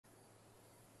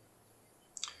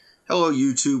Hello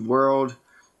YouTube world,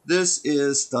 this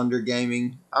is Thunder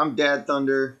Gaming. I'm Dad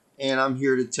Thunder and I'm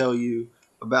here to tell you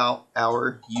about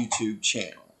our YouTube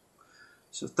channel.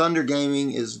 So Thunder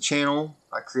Gaming is a channel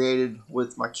I created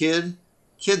with my Kid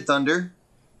Thunder,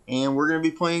 and we're going to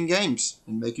be playing games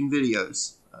and making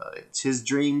videos. It's his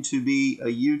dream to be a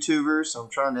YouTuber, so I'm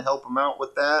trying to help him out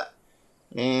with that.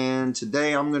 And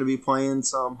today I'm going to be playing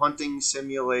some Hunting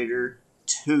Simulator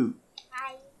 2.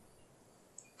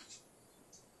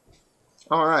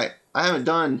 Alright, I haven't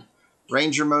done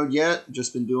Ranger mode yet,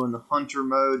 just been doing the Hunter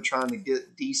mode, trying to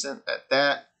get decent at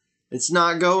that. It's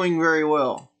not going very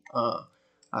well.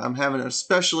 I'm having an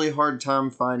especially hard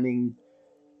time finding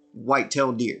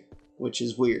white-tailed deer, which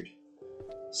is weird.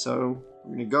 So,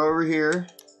 we're going to go over here,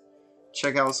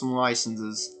 check out some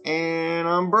licenses, and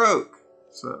I'm broke.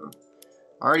 So,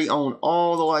 I already own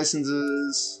all the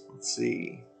licenses. Let's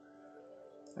see.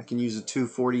 I can use a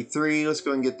 243. Let's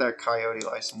go and get that coyote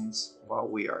license while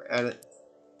we are at it.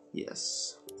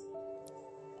 Yes.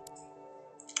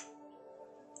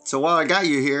 So while I got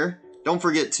you here, don't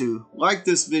forget to like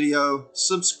this video,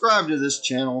 subscribe to this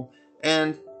channel,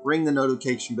 and ring the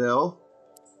notification bell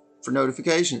for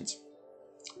notifications.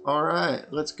 Alright,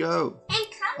 let's go. And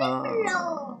comment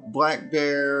below. Black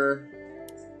bear,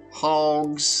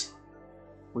 hogs.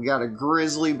 We got a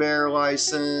grizzly bear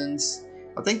license.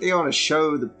 I think they ought to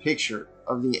show the picture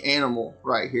of the animal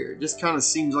right here. It just kind of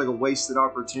seems like a wasted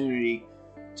opportunity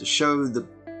to show the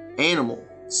animal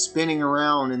spinning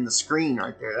around in the screen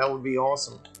right there. That would be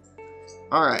awesome.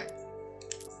 Alright.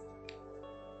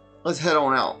 Let's head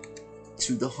on out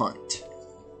to the hunt.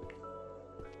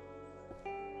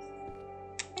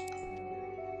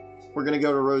 We're going to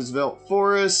go to Roosevelt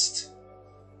Forest.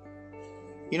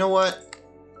 You know what?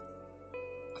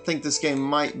 I think this game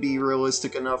might be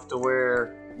realistic enough to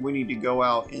where we need to go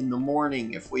out in the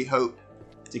morning if we hope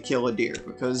to kill a deer,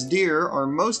 because deer are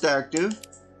most active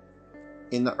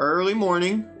in the early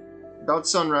morning, about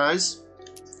sunrise,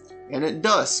 and at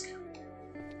dusk.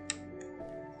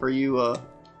 For you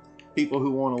people who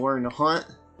want to learn to hunt,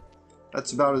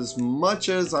 that's about as much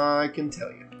as I can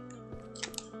tell you.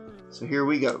 So here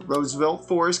we go, Roosevelt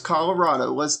Forest,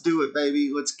 Colorado. Let's do it,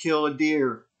 baby. Let's kill a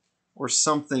deer or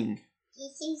something.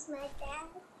 This is my dad.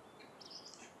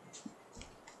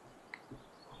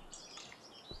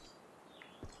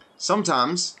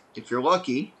 Sometimes, if you're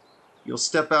lucky, you'll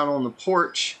step out on the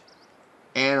porch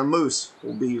and a moose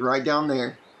will be right down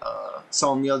there.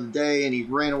 Saw him the other day and he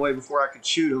ran away before I could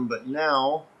shoot him, but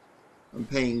now I'm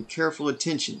paying careful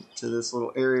attention to this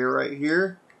little area right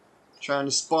here, trying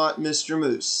to spot Mr.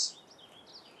 Moose.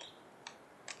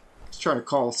 Let's try to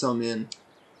call some in.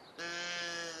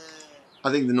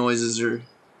 I think the noises are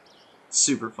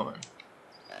super fun.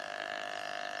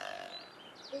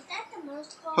 Is that the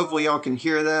most call? Hopefully y'all can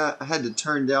hear that. I had to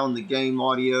turn down the game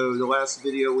audio. The last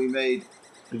video we made,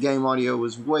 the game audio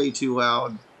was way too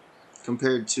loud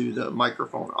compared to the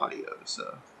microphone audio.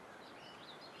 So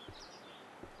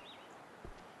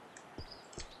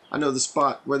I know the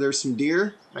spot where there's some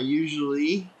deer. I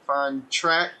usually find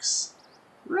tracks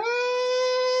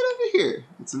right over here.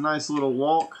 It's a nice little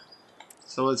walk.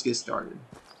 So let's get started.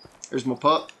 There's my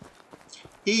pup.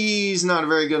 He's not a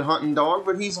very good hunting dog,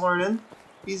 but he's learning.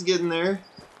 He's getting there.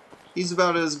 He's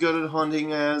about as good at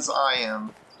hunting as I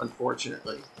am,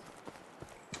 unfortunately.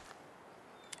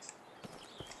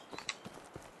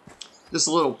 Just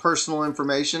a little personal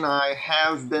information. I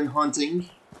have been hunting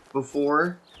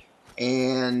before,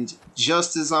 and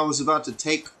just as I was about to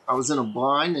take, I was in a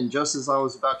blind, and just as I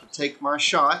was about to take my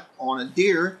shot on a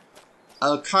deer,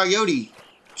 a coyote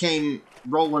came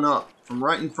rolling up from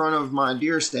right in front of my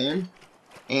deer stand,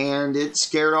 and it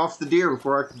scared off the deer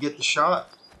before I could get the shot.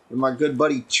 And my good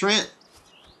buddy Trent,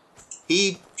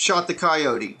 he shot the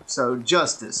coyote, so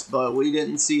justice. But we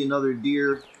didn't see another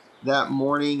deer that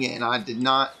morning, and I did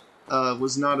not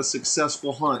was not a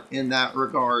successful hunt in that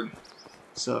regard.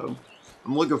 So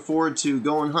I'm looking forward to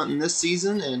going hunting this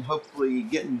season and hopefully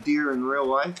getting deer in real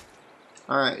life.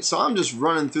 Alright, so I'm just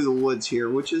running through the woods here,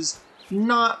 which is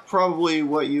not probably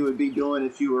what you would be doing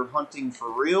if you were hunting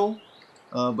for real,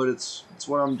 but it's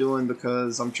what I'm doing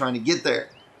because I'm trying to get there.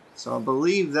 So I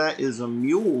believe that is a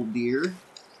mule deer.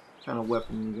 What kind of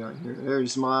weapon we got here?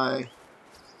 There's my...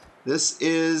 This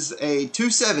is a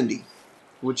 270,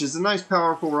 which is a nice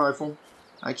powerful rifle.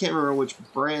 I can't remember which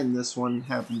brand this one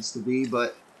happens to be,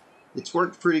 but it's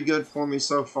worked pretty good for me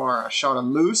so far. I shot a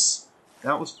moose.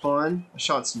 That was fun. I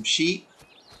shot some sheep.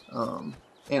 And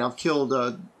I've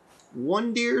killed...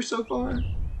 one deer so far.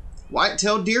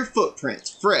 White-tailed deer footprints.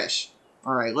 Fresh.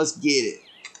 Alright, let's get it.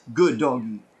 Good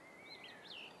doggy.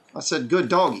 I said good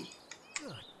doggy.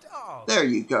 Good There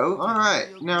you go. All right.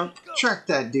 Now, track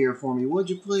that deer for me, would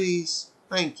you please?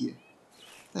 Thank you.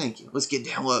 Thank you. Let's get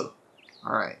down low.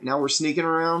 All right. Now we're sneaking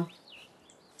around.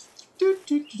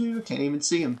 Can't even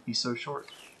see him. He's so short.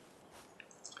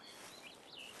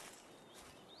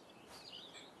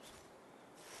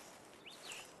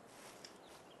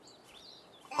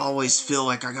 I always feel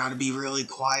like I gotta be really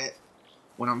quiet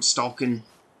when I'm stalking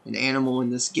an animal in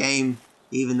this game,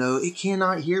 even though it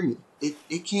cannot hear me.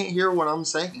 It can't hear what I'm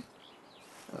saying.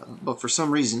 But for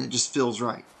some reason, it just feels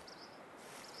right.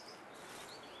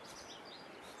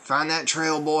 Find that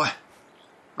trail, boy.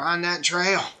 Find that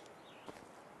trail.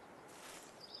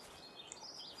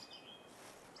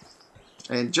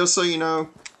 And just so you know,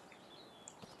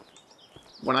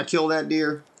 when I kill that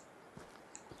deer,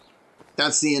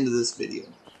 that's the end of this video.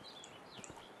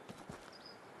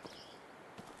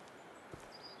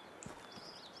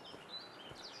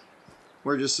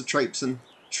 We're just traipsing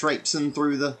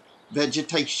through the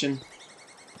vegetation.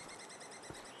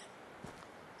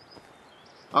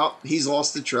 Oh, he's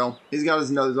lost the trail. He's got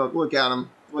his nose up. Look at him.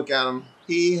 Look at him.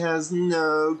 He has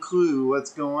no clue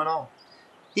what's going on.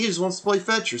 He just wants to play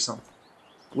fetch or something.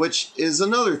 Which is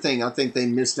another thing I think they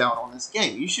missed out on this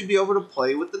game. You should be able to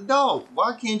play with the dog.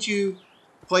 Why can't you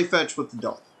play fetch with the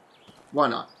dog? Why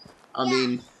not? I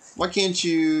mean, why can't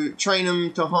you train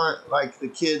him to hunt like the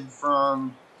kid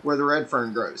from where the red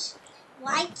fern grows?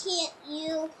 Why can't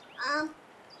you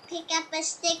pick up a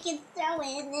stick and throw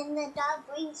it, and then the dog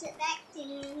brings it back to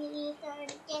you, and then you throw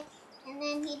it again, and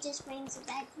then he just brings it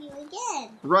back to you again?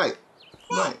 Right.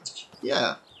 Fetch. Right.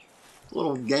 Yeah. A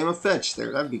little game of fetch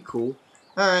there. That'd be cool.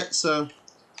 Alright, so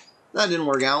that didn't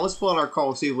work out. Let's pull out our call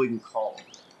and see if we can call him.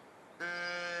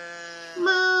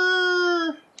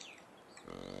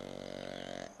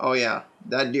 Oh yeah,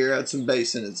 that deer had some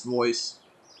bass in its voice.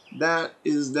 That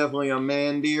is definitely a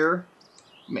man deer.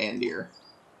 Man deer.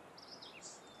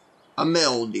 A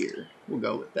male deer. We'll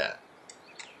go with that.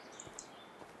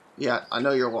 Yeah, I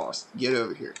know you're lost. Get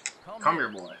over here. Come here,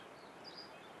 boy.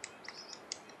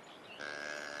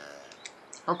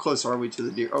 How close are we to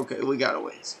the deer? Okay, we got a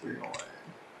ways. We're going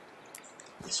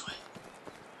this way.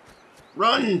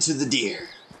 Run to the deer.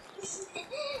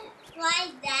 My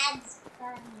dad's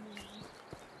funny.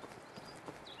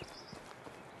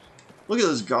 Look at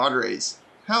those God rays.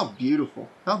 How beautiful.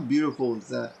 How beautiful is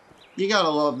that? You gotta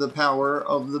love the power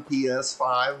of the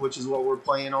PS5, which is what we're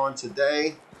playing on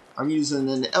today. I'm using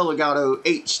an Elgato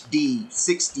HD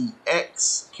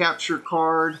 60X capture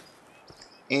card.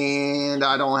 And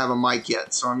I don't have a mic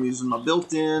yet, so I'm using my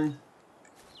built-in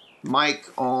mic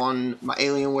on my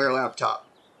Alienware laptop.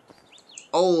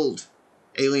 Old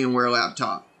Alienware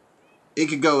laptop. It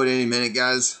could go at any minute,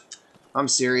 guys. I'm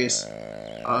serious.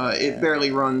 It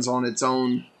barely runs on its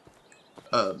own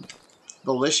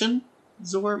volition,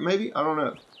 is the word? Maybe? I don't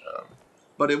know.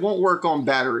 But it won't work on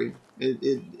battery.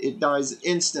 It dies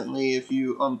instantly if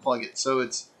you unplug it. So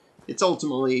it's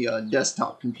ultimately a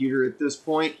desktop computer at this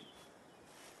point.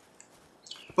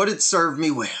 But it served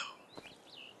me well.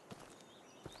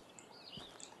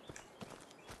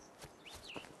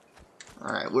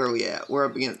 Alright, where are we at? We're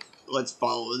up against... Let's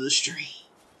follow the stream.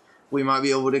 We might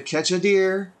be able to catch a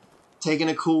deer taking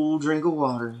a cool drink of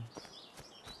water.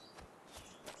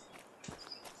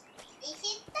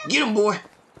 Get him, boy!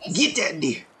 Get that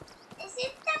deer!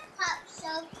 Isn't the pup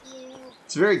so cute?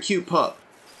 It's a very cute pup.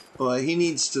 But he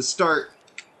needs to start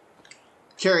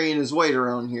carrying his weight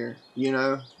around here. You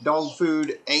know, dog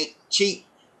food ain't cheap.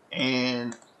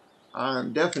 And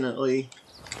I'm definitely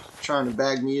trying to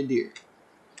bag me a deer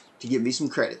to give me some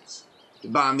credits to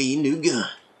buy me a new gun.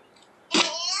 And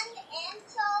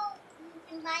so you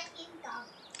can buy new dog.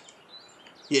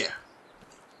 Yeah.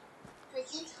 But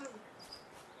he's hungry.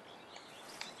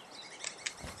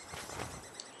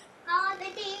 Oh,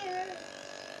 the deer.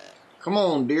 Come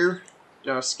on, deer.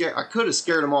 I could have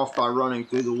scared him off by running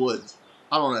through the woods.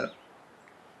 I don't know.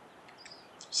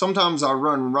 Sometimes I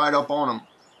run right up on them.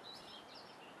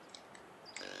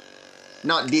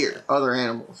 Not deer, other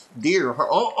animals. Deer.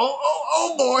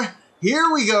 Oh, boy. Here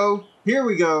we go. Here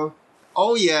we go.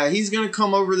 Oh, yeah. He's going to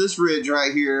come over this ridge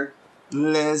right here.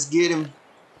 Let's get him.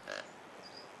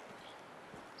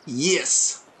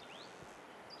 Yes.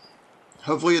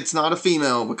 Hopefully it's not a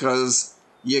female because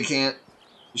you can't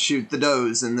shoot the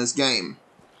does in this game.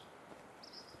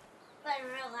 But in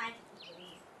real life, you can,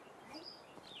 right?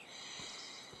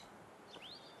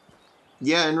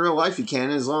 Yeah, in real life you can,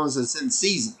 as long as it's in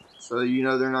season. So you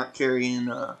know they're not carrying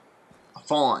a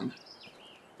fawn.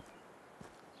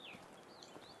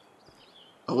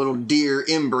 A little deer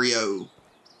embryo.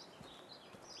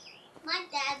 My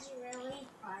dad's really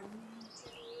funny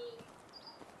to me.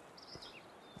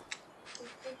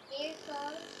 The deer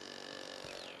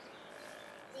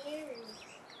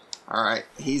Alright,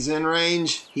 he's in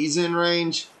range. He's in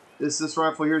range. This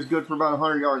rifle here is good for about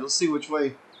 100 yards. Let's see which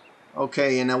way.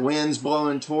 Okay, and the wind's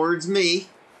blowing towards me.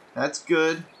 That's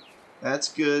good.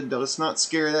 That's good. Let's not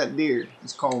scare that deer.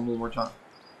 Let's call him one more time.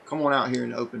 Come on out here in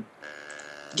the open.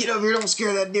 Get over here. Don't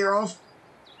scare that deer off.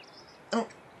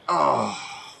 Oh,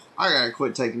 I gotta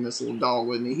quit taking this little dog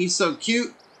with me. He's so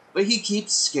cute, but he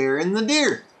keeps scaring the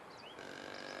deer.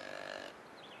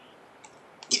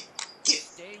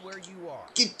 Stay where you are.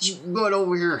 Get your butt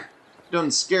over here.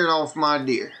 Done scared off my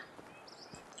deer.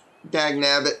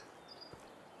 Dagnabbit.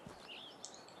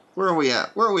 Where are we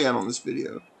at? Where are we at on this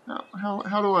video?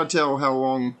 How do I tell how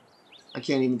long? I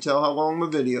can't even tell how long my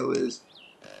video is.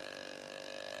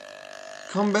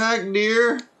 Come back,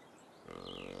 deer.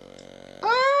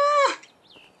 Ah!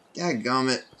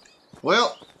 Dadgummit.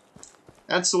 Well,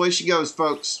 that's the way she goes,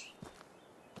 folks.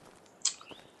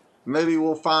 Maybe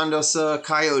we'll find us a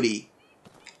coyote.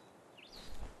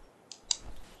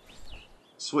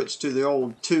 Switch to the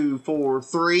old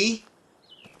 243,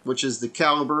 which is the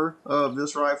caliber of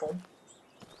this rifle.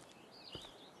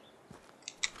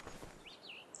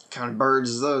 What kind of birds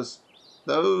is those?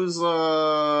 Those,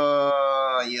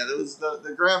 yeah, those,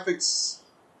 the graphics,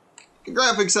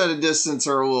 at a distance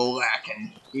are a little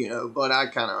lacking, you know, but I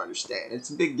kind of understand.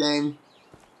 It's a big game.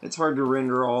 It's hard to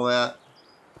render all that.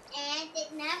 And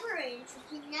it never is.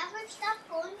 You can never stop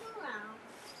going around.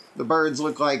 The birds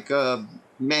look like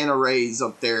manta rays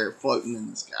up there floating in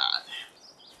the sky.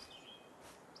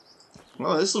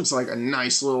 Well, this looks like a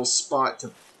nice little spot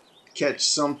to catch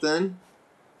something.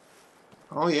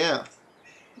 Oh, yeah.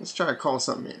 Let's try to call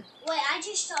something in. Wait, I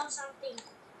just saw something.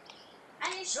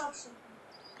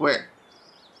 Where?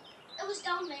 It was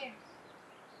down there.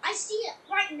 I see it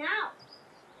right now.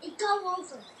 It go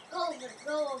over. Go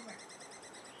over.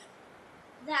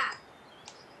 That.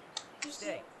 You see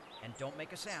Stay it? and don't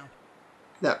make a sound.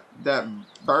 That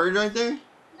bird right there?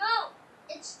 No,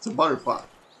 it's a butterfly.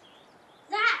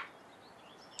 that.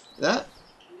 That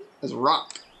is a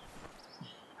rock.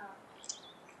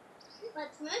 But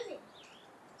it's moving.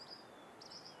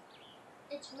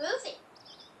 It's moving.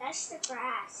 That's the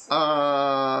grass. I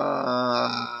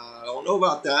don't know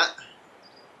about that.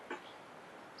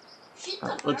 Shoot the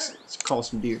Alright, bird. let's call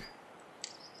some deer.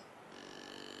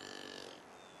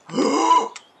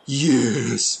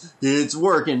 Yes, it's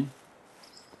working.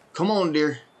 Come on,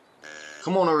 deer.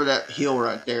 Come on over that hill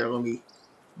right there. Let me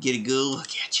get a good look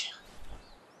at you.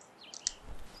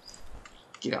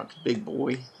 Get out the big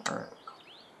boy. Alright.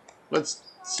 Let's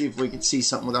see if we can see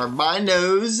something with our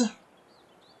binos.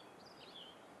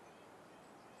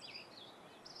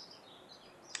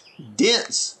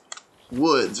 Dense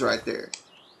woods right there.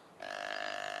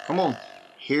 Come on.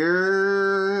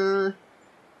 Here.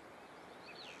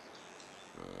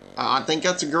 I think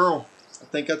that's a girl.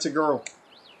 I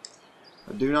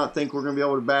do not think we're going to be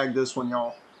able to bag this one,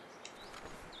 y'all.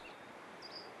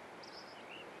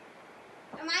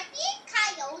 There might be a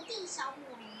coyote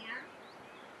somewhere.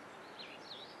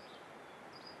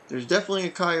 There's definitely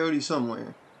a coyote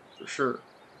somewhere. For sure.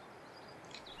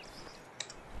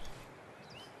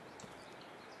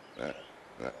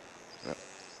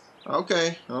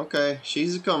 Okay.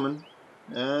 She's coming.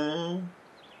 I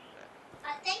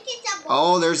think it's a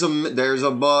Oh, there's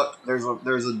a buck. There's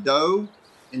a doe,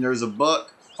 and there's a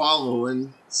buck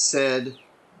following said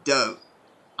doe,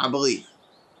 I believe.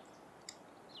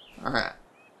 All right.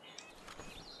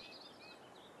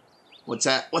 What's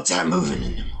that moving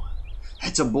in the morning?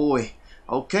 That's a boy.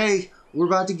 Okay, we're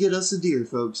about to get us a deer,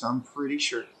 folks. I'm pretty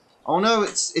sure. Oh no,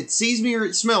 it sees me or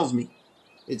it smells me.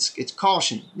 It's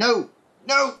caution. No.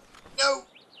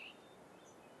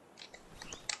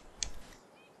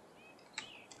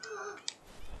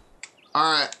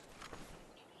 All right.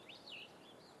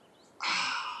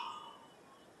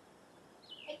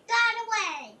 It got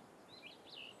away.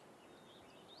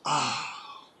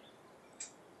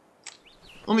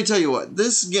 Let me tell you what.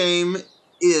 This game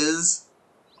is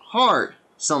hard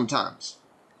sometimes.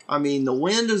 I mean, the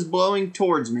wind is blowing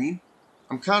towards me.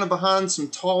 I'm kind of behind some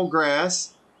tall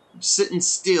grass. I'm sitting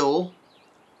still.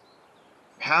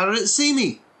 How did it see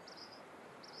me?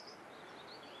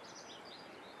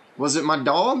 Was it my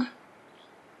dog?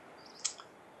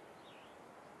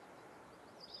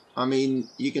 I mean,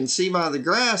 you can see by the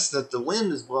grass that the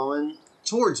wind is blowing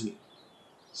towards me.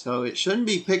 So it shouldn't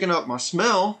be picking up my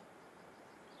smell.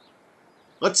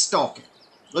 Let's stalk it.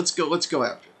 Let's go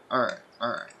after it.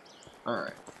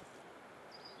 Alright.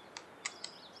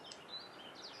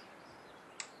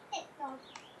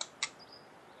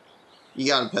 You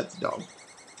gotta pet the dog.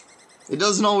 It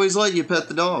doesn't always let you pet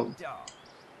the dog. Dog.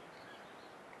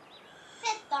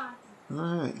 Pet dog.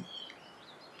 Alright.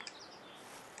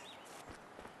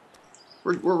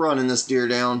 We're running this deer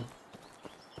down.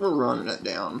 We're running it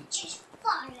down. Just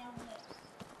follow it.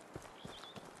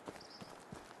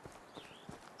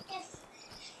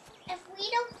 If we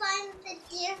don't find the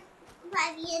deer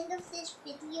by the end of this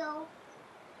video,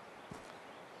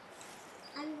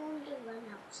 I'm going to run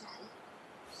outside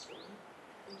soon.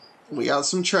 We got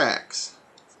some tracks.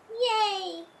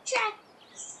 Yay!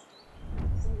 Tracks!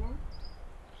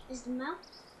 Is the milk?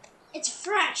 It's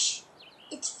fresh.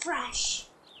 It's fresh.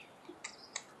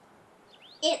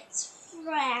 It's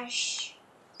fresh.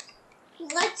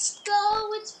 Let's go.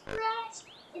 It's fresh.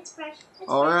 It's fresh.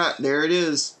 All right, there it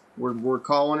is. We're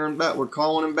calling him back. We're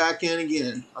calling him back in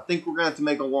again. I think we're gonna have to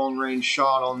make a long range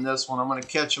shot on this one. I'm gonna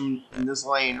catch him in this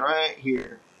lane right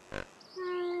here.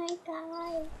 Hi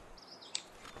guys.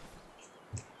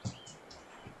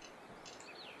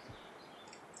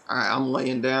 All right, I'm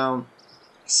laying down.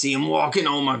 See him walking.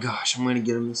 Oh my gosh, I'm gonna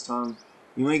get him this time.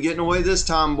 You ain't getting away this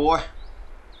time, boy.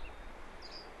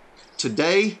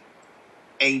 Today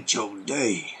ain't your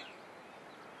day.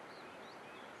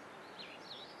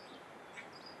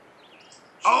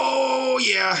 Oh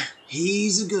yeah,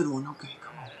 he's a good one. Okay,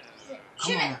 come on,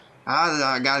 come on.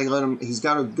 I gotta let him. He's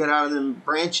got to get out of them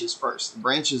branches first. The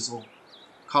branches will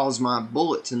cause my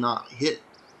bullet to not hit.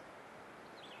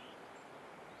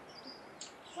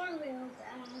 For real,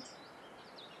 Dad.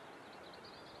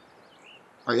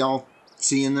 Are y'all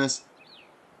seeing this?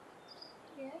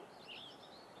 Yeah.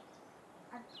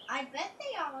 I bet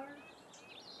they are.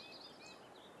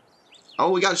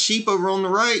 Oh, we got sheep over on the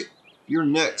right. You're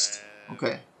next.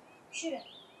 Okay. Shoot it.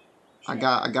 I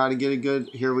got to get a good.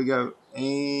 Here we go.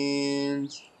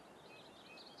 And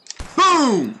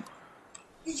boom!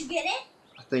 Did you get it?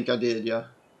 I think I did, yeah.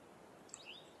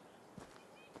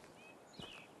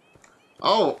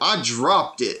 Oh, I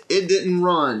dropped it. It didn't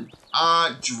run.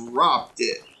 I dropped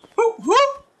it. Whoop,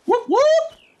 whoop, whoop,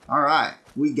 whoop. All right,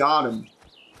 we got him.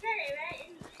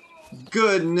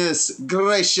 Goodness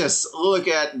gracious, look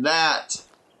at that.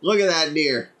 Look at that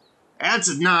deer. That's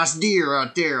a nice deer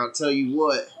right there, I'll tell you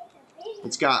what.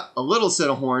 It's got a little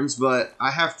set of horns, but I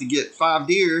have to get 5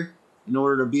 deer in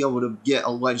order to be able to get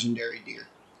a legendary deer.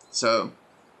 So,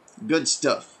 good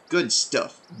stuff. Good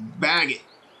stuff. Bag it.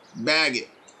 Bag it.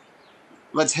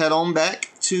 Let's head on back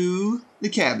to the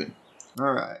cabin.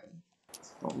 Alright.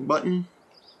 Wrong button.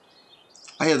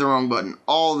 I hit the wrong button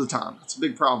all the time. It's a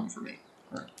big problem for me.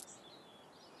 All right.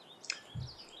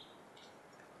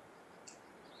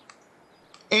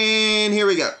 And here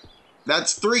we go.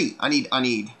 That's 3. I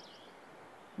need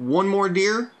 1 more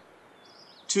deer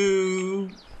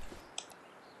to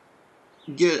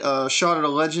get a shot at a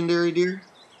legendary deer.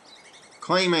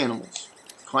 Claim animals.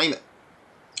 Claim it.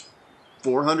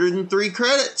 403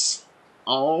 credits.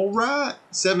 All right.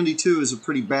 72 is a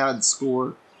pretty bad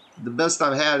score. The best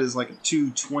I've had is like a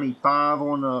 225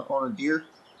 on a deer.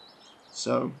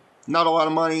 So, not a lot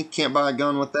of money. Can't buy a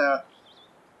gun with that.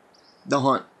 The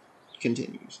hunt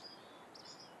continues.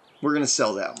 We're going to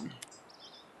sell that one.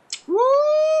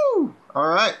 Woo!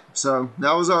 Alright, so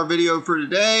that was our video for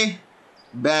today.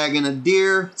 Bagging a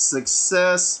deer.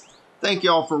 Success. Thank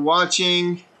y'all for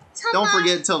watching. Don't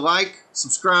forget to like,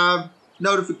 subscribe,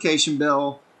 notification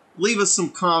bell. Leave us some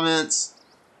comments.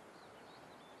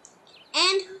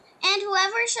 And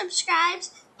whoever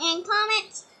subscribes and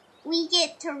comments, we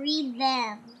get to read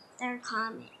them. Their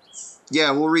comments.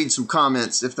 Yeah, we'll read some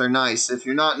comments if they're nice. If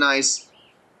you're not nice,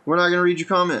 we're not going to read your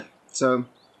comment. So,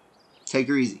 take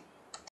her easy.